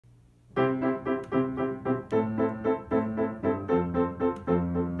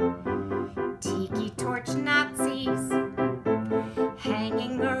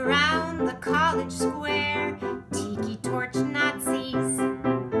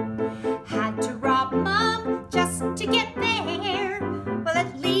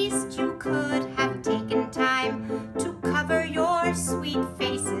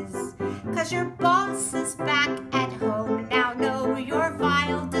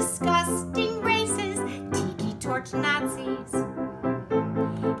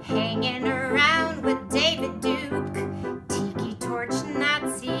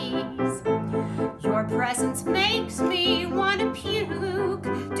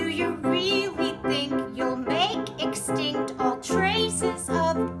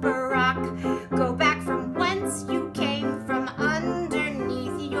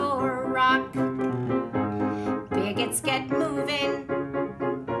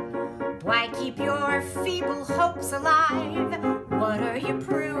Why keep your feeble hopes alive? What are you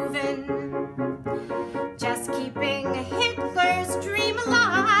proving? Just keeping Hitler's dream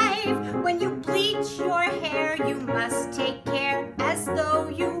alive. When you bleach your hair, you must take care as though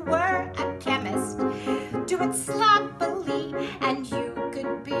you were a chemist. Do it sloppily and you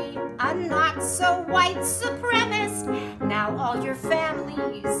could be a not-so-white supremacist. Now all your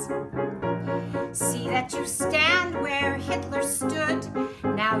families see that you stand where Hitler stood.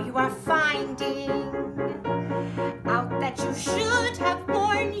 Now you are finding out that you should have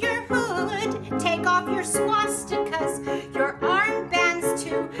worn your hood. Take off your swastikas, your armbands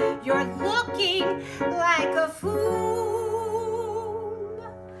too. You're looking like a fool.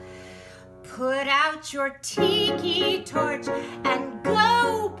 Put out your tiki torch and go.